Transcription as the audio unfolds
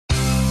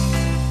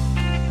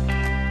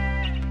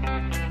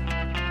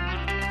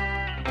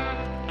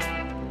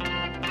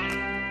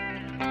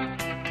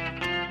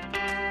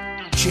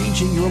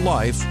changing your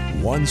life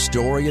one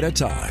story at a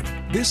time.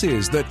 This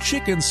is the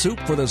Chicken Soup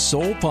for the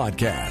Soul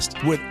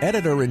podcast with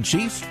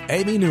Editor-in-Chief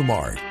Amy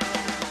Newmark.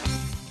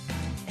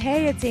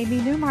 Hey, it's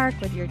Amy Newmark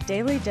with your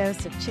daily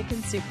dose of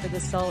Chicken Soup for the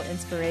Soul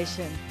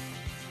inspiration.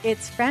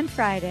 It's Friend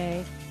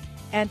Friday,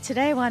 and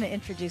today I want to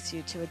introduce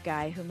you to a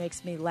guy who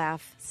makes me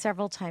laugh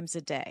several times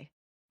a day.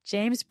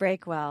 James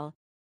Breakwell,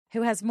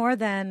 who has more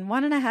than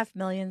 1.5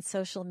 million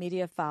social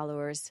media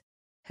followers,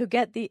 who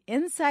get the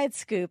inside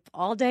scoop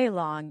all day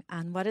long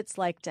on what it's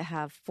like to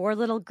have 4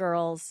 little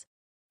girls,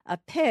 a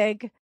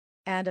pig,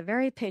 and a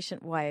very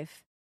patient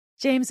wife.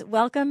 James,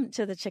 welcome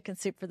to the Chicken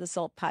Soup for the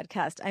Soul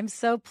podcast. I'm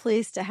so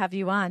pleased to have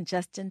you on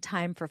just in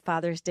time for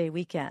Father's Day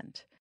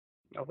weekend.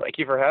 Well, thank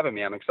you for having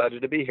me. I'm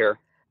excited to be here.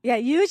 Yeah,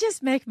 you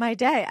just make my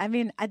day. I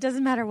mean, it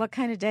doesn't matter what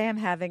kind of day I'm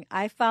having.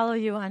 I follow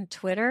you on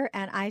Twitter,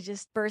 and I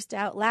just burst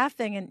out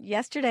laughing. And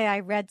yesterday I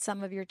read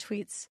some of your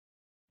tweets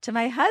to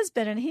my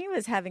husband, and he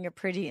was having a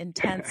pretty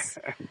intense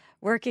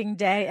working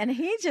day, and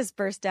he just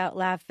burst out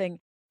laughing.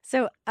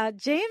 So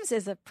James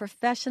is a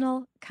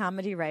professional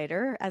comedy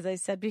writer. As I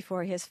said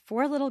before, he has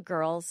 4 little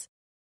girls.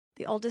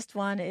 The oldest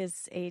one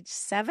is age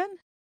 7.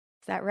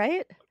 Is that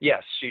right?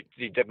 Yes,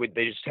 they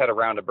just had a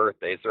round of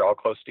birthdays. They're all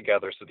close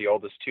together, so the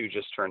oldest 2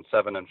 just turned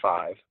 7 and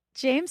 5.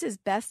 James is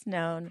best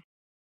known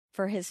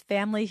for his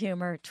family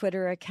humor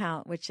Twitter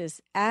account, which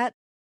is at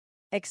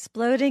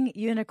Exploding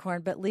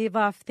Unicorn, but leave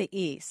off the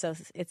E. So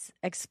it's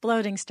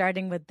exploding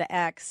starting with the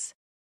X.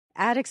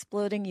 At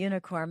Exploding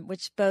Unicorn,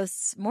 which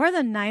boasts more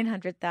than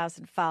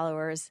 900,000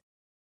 followers.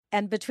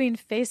 And between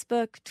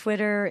Facebook,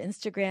 Twitter,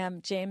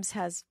 Instagram, James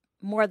has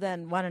more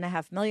than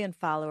 1.5 million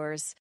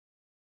followers.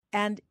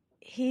 And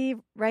he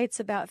writes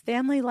about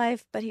family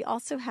life, but he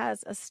also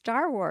has a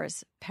Star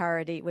Wars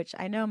parody, which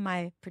I know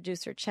my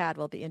producer Chad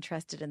will be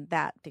interested in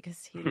that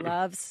because he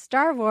loves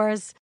Star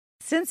Wars.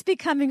 Since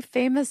becoming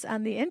famous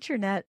on the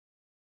internet,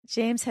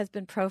 James has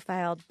been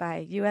profiled by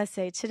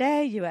USA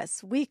Today,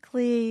 US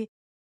Weekly,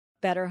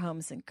 Better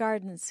Homes and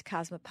Gardens,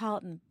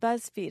 Cosmopolitan,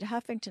 BuzzFeed,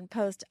 Huffington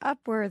Post,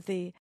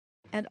 Upworthy,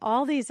 and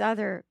all these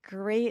other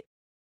great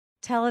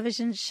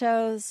television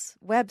shows,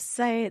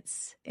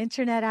 websites,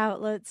 internet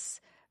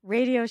outlets,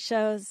 radio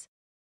shows.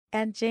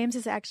 And James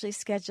is actually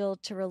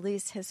scheduled to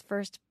release his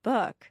first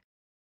book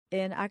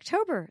in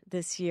October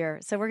this year.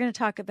 So we're going to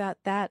talk about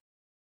that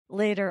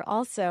later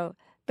also.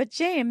 But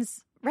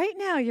James, right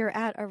now you're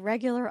at a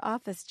regular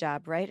office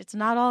job, right? It's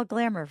not all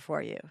glamour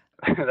for you.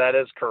 That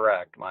is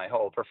correct. My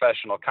whole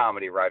professional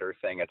comedy writer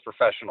thing, it's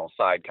professional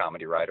side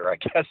comedy writer, I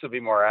guess would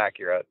be more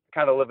accurate.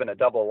 Kind of living a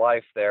double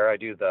life there. I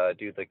do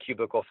the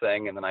cubicle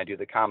thing, and then I do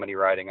the comedy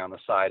writing on the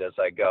side as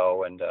I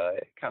go, and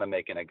kind of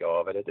making a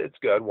go of it. It's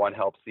good. One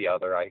helps the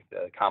other.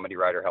 The comedy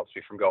writer helps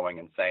me from going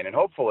insane, and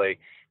hopefully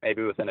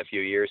maybe within a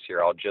few years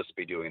here I'll just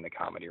be doing the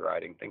comedy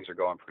writing. Things are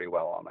going pretty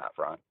well on that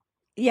front.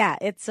 Yeah,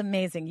 it's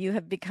amazing. You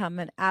have become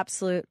an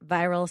absolute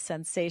viral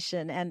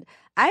sensation. And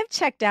I've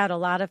checked out a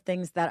lot of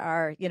things that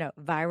are,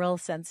 viral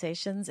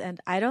sensations, and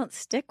I don't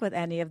stick with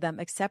any of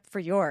them except for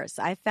yours.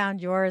 I found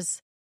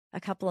yours a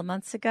couple of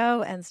months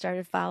ago and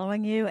started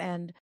following you.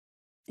 And,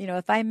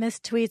 if I miss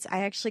tweets,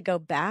 I actually go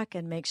back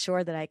and make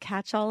sure that I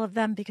catch all of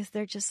them because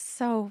they're just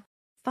so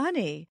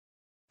funny.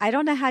 I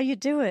don't know how you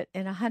do it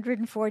in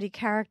 140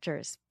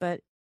 characters,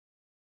 but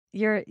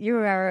you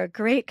are a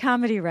great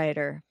comedy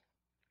writer.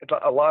 It's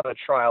a lot of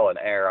trial and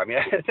error. I mean,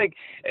 I think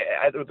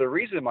the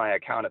reason my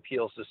account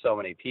appeals to so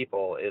many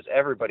people is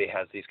everybody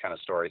has these kind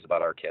of stories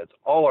about our kids.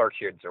 All our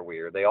kids are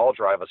weird. They all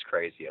drive us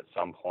crazy at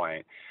some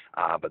point.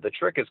 But the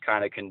trick is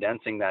kind of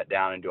condensing that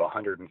down into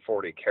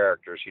 140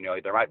 characters.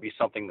 There might be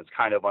something that's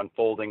kind of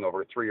unfolding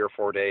over 3 or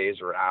 4 days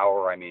or an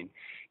hour. I mean,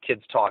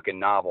 kids talk in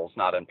novels,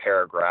 not in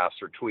paragraphs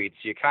or tweets.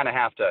 You kind of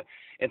have to.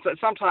 And so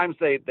sometimes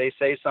they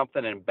say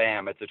something and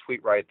bam, it's a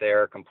tweet right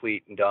there,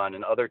 complete and done.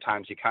 And other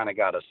times you kind of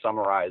got to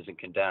summarize and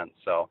condense.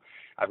 So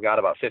I've got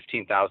about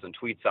 15,000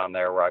 tweets on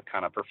there where I've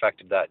kind of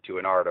perfected that to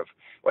an art of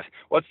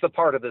what's the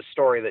part of this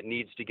story that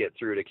needs to get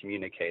through to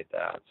communicate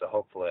that. So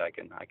hopefully I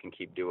can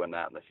keep doing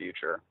that in the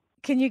future.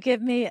 Can you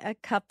give me a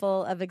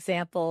couple of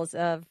examples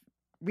of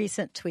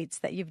recent tweets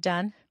that you've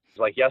done?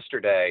 Like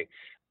yesterday,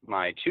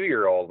 my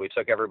 2-year-old, we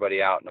took everybody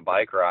out on a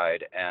bike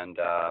ride, and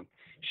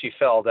she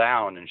fell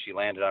down and she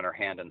landed on her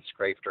hand and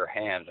scraped her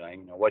hand.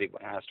 And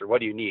I asked her,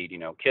 what do you need?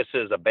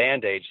 Kisses, a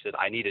Band-Aid. She said,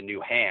 I need a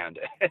new hand.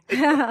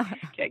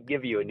 Can't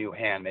give you a new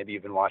hand. Maybe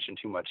you've been watching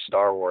too much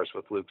Star Wars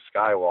with Luke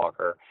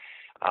Skywalker.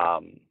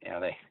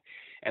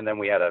 And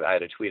then I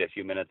had a tweet a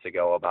few minutes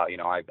ago about,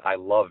 I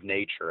love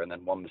nature, and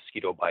then one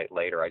mosquito bite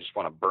later, I just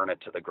want to burn it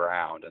to the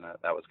ground. And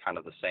that was kind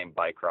of the same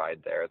bike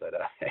ride there that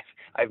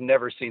I've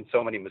never seen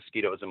so many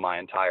mosquitoes in my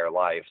entire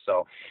life.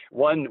 So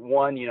one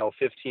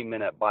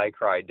 15-minute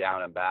bike ride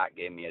down and back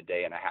gave me a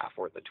day and a half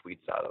worth of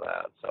tweets out of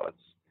that. So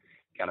it's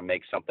kind of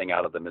make something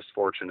out of the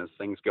misfortune as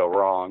things go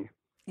wrong.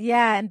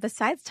 Yeah. And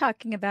besides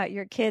talking about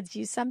your kids,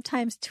 you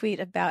sometimes tweet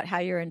about how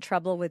you're in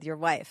trouble with your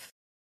wife.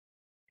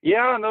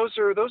 Yeah, and those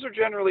are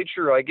generally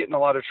true. I get in a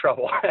lot of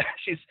trouble.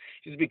 She's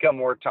become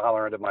more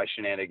tolerant of my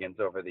shenanigans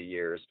over the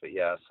years. But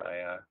yes,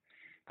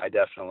 I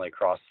definitely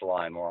cross the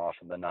line more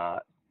often than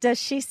not. Does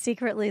she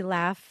secretly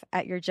laugh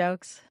at your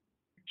jokes?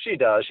 She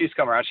does. She's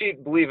come around.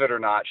 Believe it or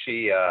not,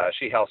 she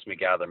helps me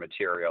gather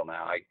material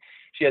now.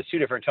 She has two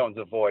different tones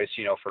of voice,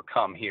 for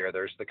come here.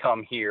 There's the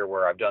come here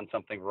where I've done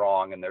something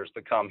wrong, and there's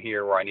the come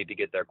here where I need to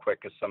get there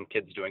quick because some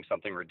kid's doing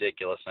something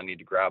ridiculous and I need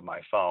to grab my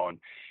phone.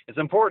 It's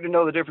important to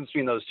know the difference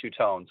between those two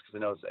tones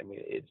because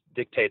it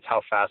dictates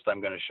how fast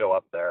I'm going to show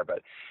up there.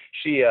 But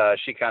she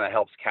kind of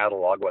helps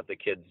catalog what the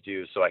kids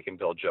do so I can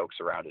build jokes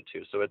around it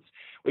too. So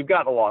we've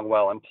gotten along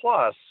well, and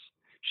plus,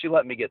 she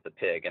let me get the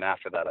pig, and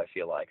after that, I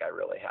feel like I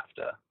really have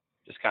to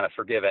just kind of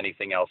forgive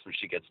anything else when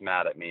she gets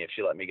mad at me. If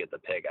she let me get the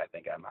pig, I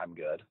think I'm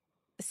good.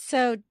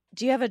 So,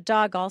 do you have a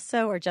dog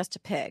also, or just a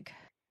pig?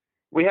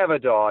 We have a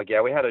dog.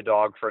 Yeah, we had a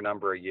dog for a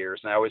number of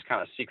years, and I always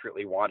kind of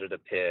secretly wanted a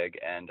pig.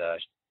 And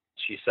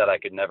she said I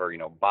could never,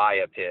 buy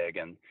a pig.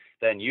 And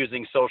then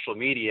using social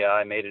media,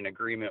 I made an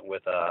agreement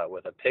with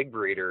a pig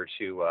breeder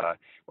to,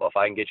 well, if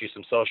I can get you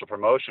some social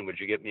promotion, would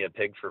you get me a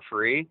pig for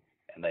free?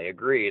 And they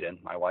agreed,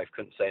 and my wife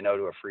couldn't say no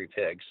to a free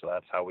pig, so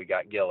that's how we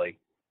got Gilly.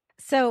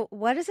 So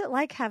what is it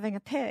like having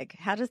a pig?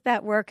 How does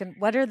that work, and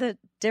what are the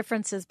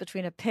differences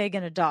between a pig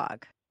and a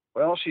dog?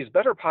 Well, she's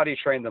better potty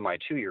trained than my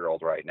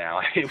 2-year-old right now.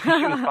 She was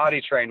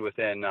potty trained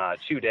within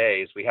 2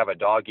 days. We have a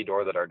doggy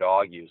door that our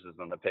dog uses,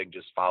 and the pig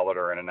just followed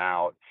her in and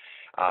out.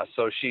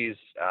 So she's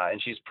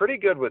pretty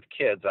good with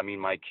kids. I mean,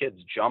 my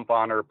kids jump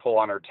on her, pull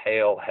on her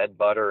tail,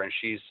 headbutt her, and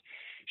she's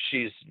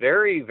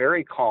very,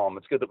 very calm.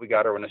 It's good that we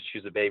got her when she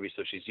was a baby,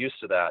 so she's used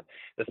to that.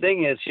 The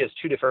thing is, she has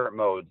two different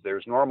modes.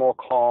 There's normal,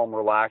 calm,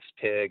 relaxed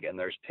pig, and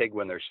there's pig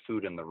when there's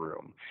food in the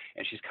room.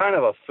 And she's kind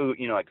of a food,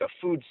 like a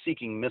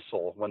food-seeking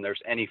missile when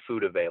there's any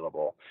food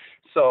available.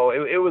 So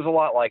it was a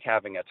lot like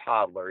having a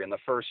toddler. In the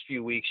first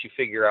few weeks, you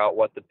figure out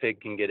what the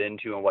pig can get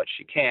into and what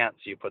she can't.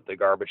 So you put the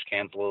garbage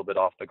cans a little bit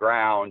off the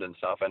ground and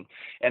stuff. And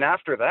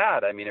after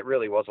that, I mean, it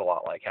really was a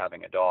lot like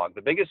having a dog.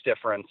 The biggest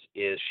difference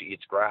is she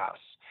eats grass.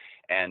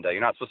 And you're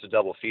not supposed to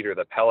double feed her.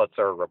 The pellets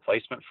are a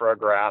replacement for our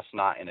grass,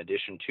 not in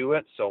addition to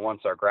it. So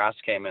once our grass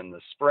came in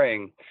this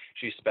spring,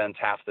 she spends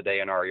half the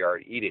day in our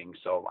yard eating.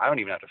 So I don't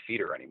even have to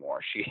feed her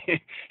anymore. She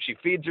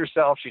feeds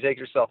herself. She takes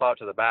herself out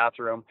to the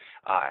bathroom.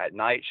 At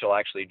night, she'll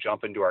actually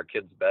jump into our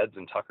kids' beds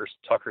and tuck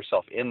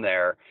herself in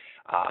there.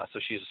 So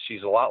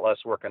she's a lot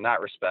less work in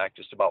that respect.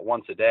 Just about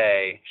once a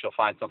day, she'll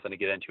find something to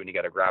get into, and you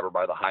got to grab her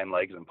by the hind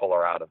legs and pull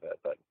her out of it.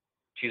 But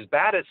she's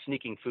bad at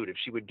sneaking food. If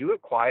she would do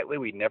it quietly,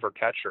 we'd never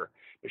catch her.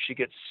 But she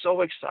gets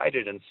so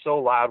excited and so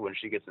loud when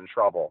she gets in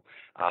trouble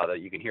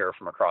that you can hear her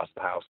from across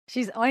the house.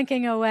 She's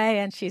oinking away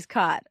and she's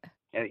caught.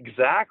 And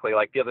exactly.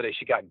 Like the other day,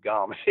 she got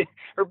gum.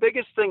 Her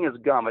biggest thing is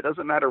gum. It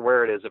doesn't matter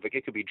where it is. If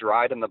it could be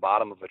dried in the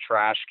bottom of a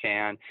trash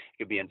can, it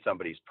could be in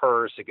somebody's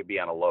purse, it could be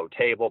on a low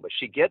table, but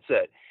she gets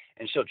it.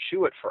 And she'll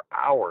chew it for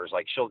hours.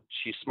 Like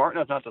she's smart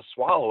enough not to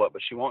swallow it,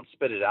 but she won't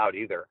spit it out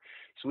either.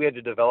 So we had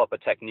to develop a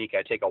technique.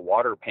 I take a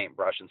water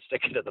paintbrush and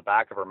stick it at the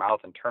back of her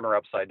mouth and turn her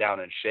upside down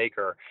and shake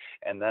her,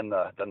 and then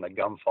the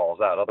gum falls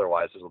out.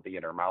 Otherwise, it'll be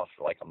in her mouth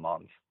for like a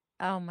month.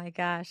 Oh my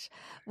gosh.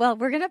 Well,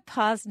 we're going to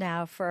pause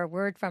now for a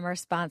word from our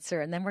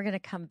sponsor, and then we're going to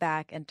come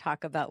back and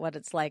talk about what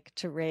it's like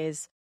to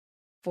raise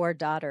 4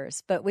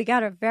 daughters. But we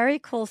got a very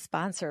cool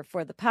sponsor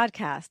for the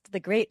podcast, the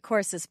Great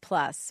Courses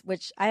Plus,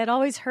 which I had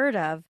always heard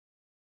of,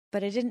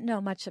 but I didn't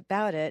know much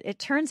about it. It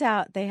turns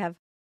out they have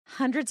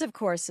hundreds of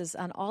courses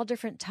on all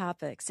different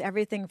topics,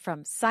 everything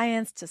from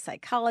science to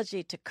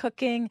psychology to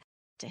cooking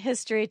to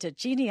history to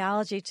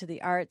genealogy to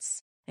the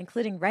arts,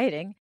 including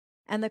writing.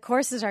 And the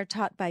courses are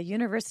taught by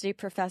university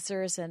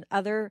professors and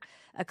other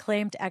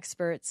acclaimed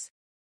experts.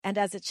 And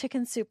as a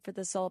Chicken Soup for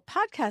the Soul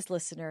podcast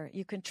listener,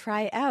 you can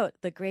try out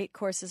the Great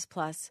Courses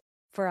Plus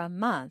for a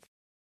month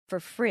for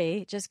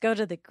free. Just go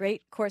to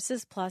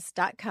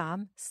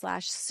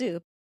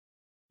thegreatcoursesplus.com/soup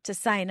to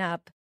sign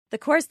up. The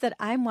course that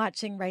I'm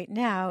watching right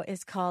now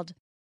is called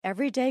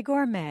Everyday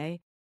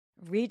Gourmet,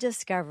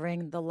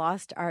 Rediscovering the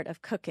Lost Art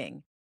of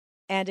Cooking.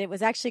 And it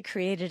was actually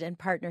created in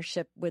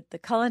partnership with the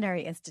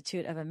Culinary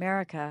Institute of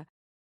America.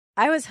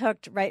 I was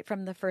hooked right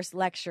from the first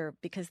lecture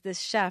because this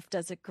chef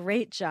does a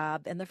great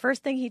job. And the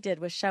first thing he did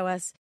was show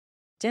us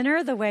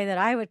dinner the way that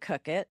I would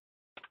cook it.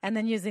 And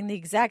then using the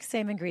exact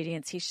same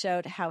ingredients, he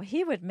showed how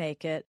he would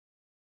make it.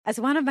 As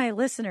one of my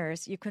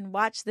listeners, you can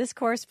watch this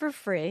course for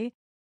free,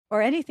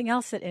 or anything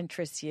else that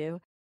interests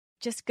you.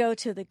 Just go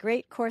to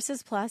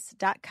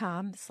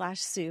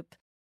thegreatcoursesplus.com/soup.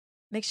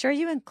 Make sure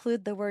you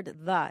include the word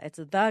the. It's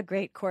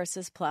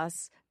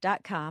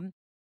thegreatcoursesplus.com.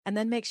 And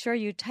then make sure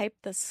you type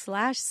the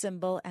 /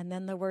 symbol and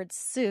then the word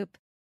soup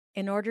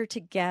in order to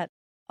get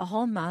a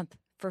whole month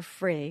for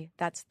free.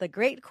 That's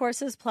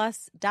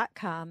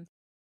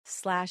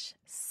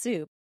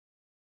thegreatcoursesplus.com/soup.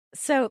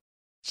 So,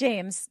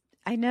 James,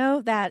 I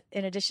know that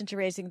in addition to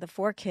raising the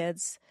 4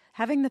 kids,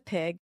 having the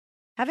pig,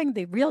 having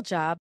the real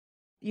job,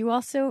 you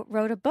also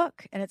wrote a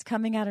book, and it's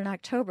coming out in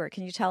October.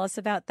 Can you tell us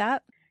about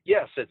that?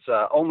 Yes, it's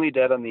Only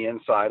Dead on the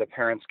Inside, A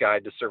Parent's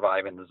Guide to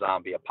Surviving the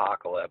Zombie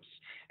Apocalypse.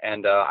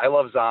 And I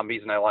love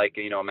zombies, and I like,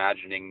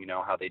 imagining,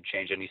 how they'd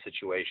change any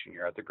situation.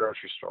 You're at the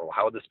grocery store. Well,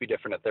 how would this be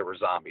different if there were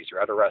zombies?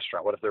 You're at a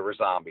restaurant. What if there were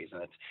zombies?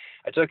 And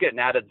I took it and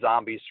added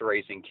zombies to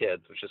raising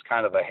kids, which is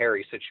kind of a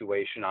hairy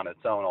situation on its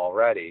own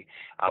already.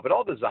 But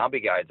all the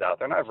zombie guides out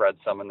there, and I've read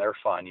some, and they're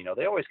fun.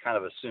 They always kind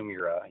of assume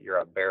you're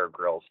a Bear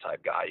Grylls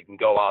type guy. You can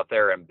go out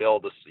there and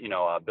build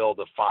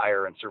a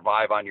fire and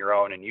survive on your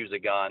own and use a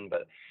gun.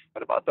 But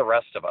what about the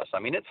rest of us? I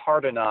mean, it's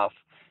hard enough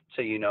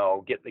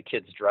to, get the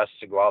kids dressed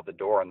to go out the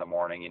door in the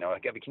morning.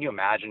 Can you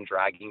imagine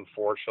dragging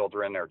 4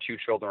 children or 2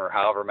 children or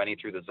however many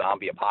through the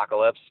zombie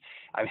apocalypse?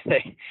 I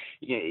mean,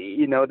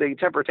 the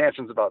temper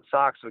tantrums about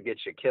socks would get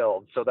you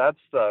killed. So that's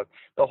the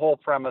whole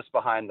premise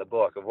behind the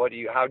book of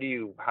how do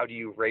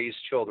you raise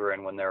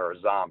children when there are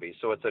zombies?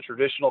 So it's a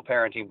traditional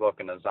parenting book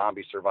and a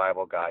zombie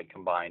survival guide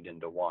combined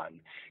into one,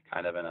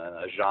 kind of in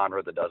a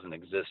genre that doesn't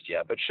exist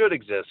yet, but should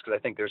exist, because I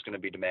think there's going to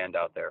be demand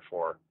out there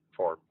for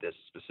this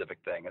specific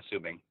thing,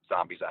 assuming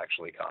zombies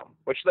actually come,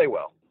 which they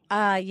will.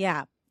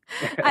 Yeah.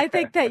 I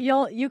think that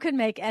you can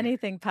make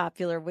anything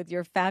popular with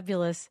your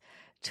fabulous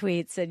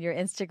tweets and your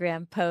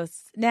Instagram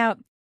posts. Now,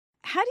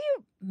 how do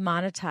you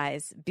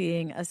monetize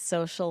being a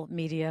social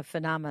media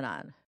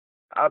phenomenon?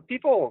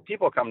 People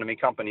come to me,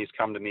 companies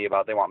come to me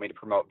about they want me to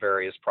promote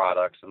various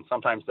products, and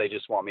sometimes they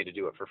just want me to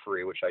do it for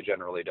free, which I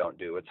generally don't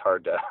do. It's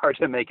hard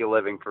to make a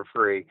living for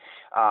free,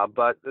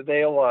 but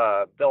they'll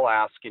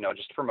ask,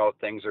 just promote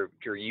things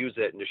or use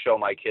it and to show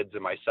my kids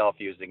and myself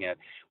using it.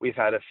 We've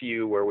had a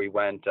few where we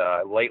went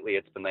lately.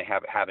 It's been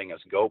having us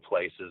go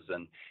places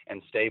and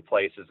stay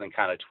places and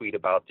kind of tweet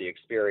about the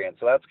experience.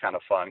 So that's kind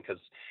of fun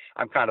because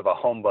I'm kind of a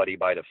home buddy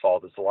by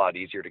default. It's a lot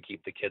easier to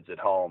keep the kids at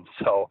home.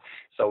 So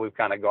we've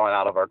kind of gone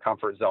out of our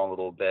comfort zone a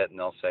little bit, and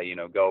they'll say,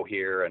 go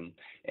here and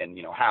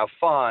have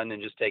fun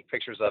and just take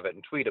pictures of it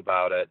and tweet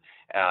about it.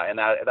 And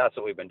that's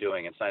what we've been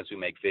doing. And sometimes we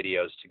make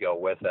videos to go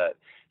with it.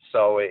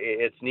 So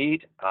it's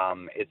neat.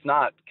 It's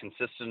not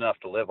consistent enough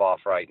to live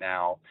off right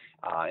now.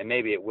 And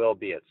maybe it will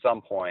be at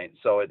some point.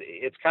 So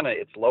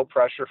it's low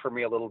pressure for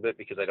me a little bit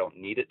because I don't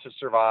need it to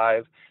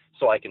survive.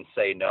 So I can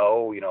say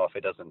no, if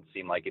it doesn't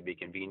seem like it'd be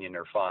convenient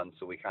or fun.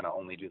 So we kind of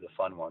only do the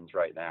fun ones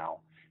right now.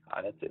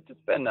 And it's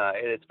been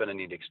a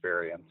neat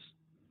experience.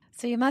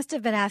 So you must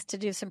have been asked to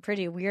do some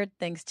pretty weird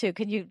things too.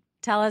 Can you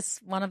tell us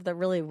one of the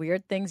really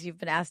weird things you've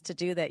been asked to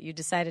do that you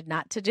decided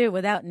not to do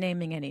without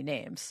naming any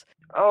names?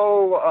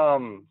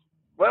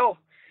 Well,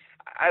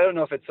 I don't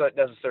know if it's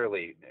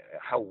necessarily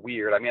how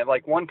weird. I mean,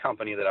 like one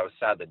company that I was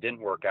sad that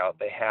didn't work out,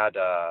 they had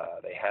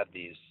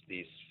these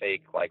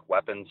fake like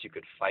weapons you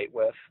could fight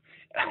with.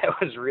 I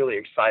was really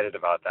excited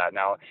about that.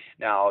 Now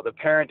the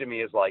parent in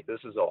me is like,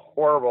 this is a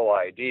horrible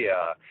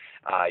idea.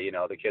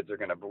 The kids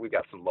we've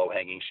got some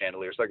low-hanging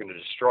chandeliers. They're going to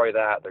destroy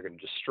that. They're going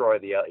to destroy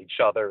each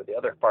other. The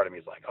other part of me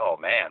is like, oh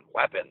man,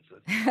 weapons.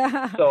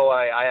 So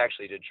I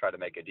actually did try to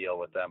make a deal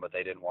with them, but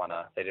they didn't want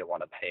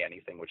to pay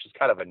anything, which is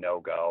kind of a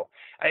no-go.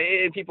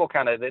 People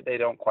they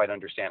don't quite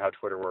understand how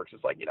Twitter works.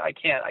 It's like, I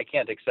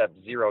can't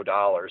accept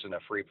 $0 in a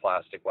free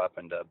plastic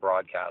weapon to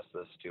broadcast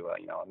this to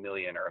a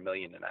million or 1.5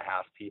 million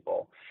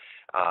people.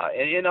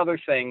 And other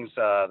things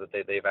that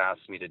they've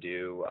asked me to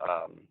do,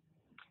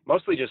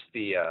 mostly just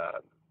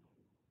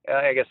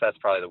I guess that's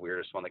probably the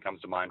weirdest one that comes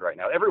to mind right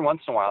now. Every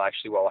once in a while,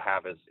 actually, what we'll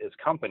have is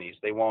companies.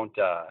 They won't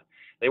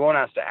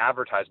ask to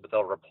advertise, but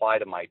they'll reply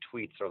to my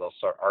tweets, or they'll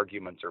start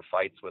arguments or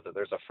fights with it.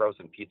 There's a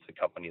frozen pizza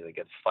company that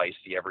gets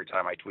feisty every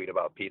time I tweet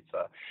about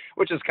pizza,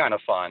 which is kind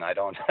of fun. I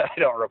don't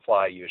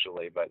reply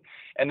usually,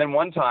 and then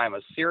one time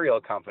a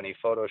cereal company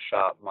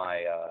photoshopped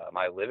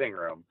my living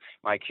room.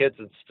 My kids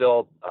had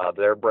spilled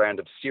their brand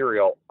of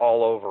cereal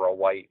all over a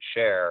white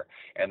chair,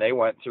 and they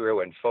went through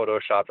and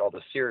photoshopped all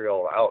the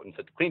cereal out and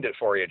said, "Cleaned it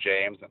for you,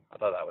 James." And I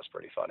thought that was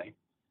pretty funny.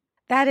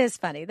 That is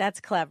funny. That's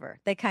clever.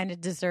 They kind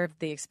of deserved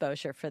the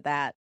exposure for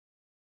that.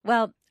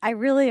 Well, I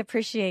really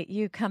appreciate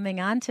you coming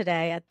on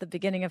today at the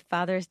beginning of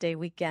Father's Day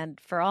weekend.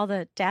 For all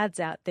the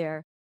dads out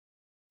there,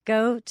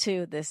 go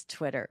to this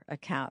Twitter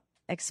account,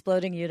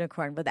 Exploding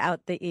Unicorn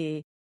without the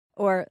E,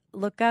 or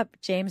look up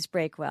James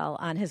Breakwell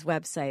on his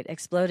website,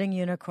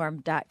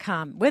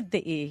 explodingunicorn.com, with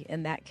the E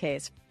in that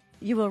case.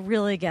 You will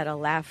really get a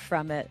laugh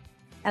from it.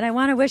 And I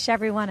want to wish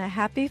everyone a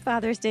happy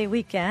Father's Day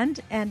weekend.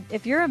 And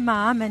if you're a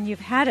mom and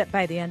you've had it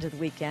by the end of the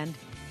weekend,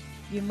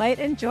 you might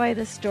enjoy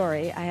the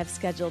story I have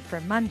scheduled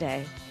for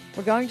Monday.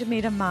 We're going to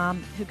meet a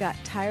mom who got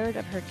tired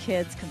of her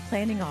kids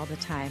complaining all the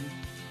time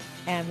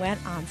and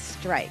went on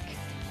strike,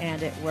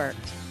 and it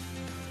worked.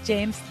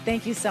 James,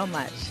 thank you so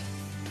much.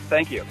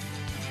 Thank you.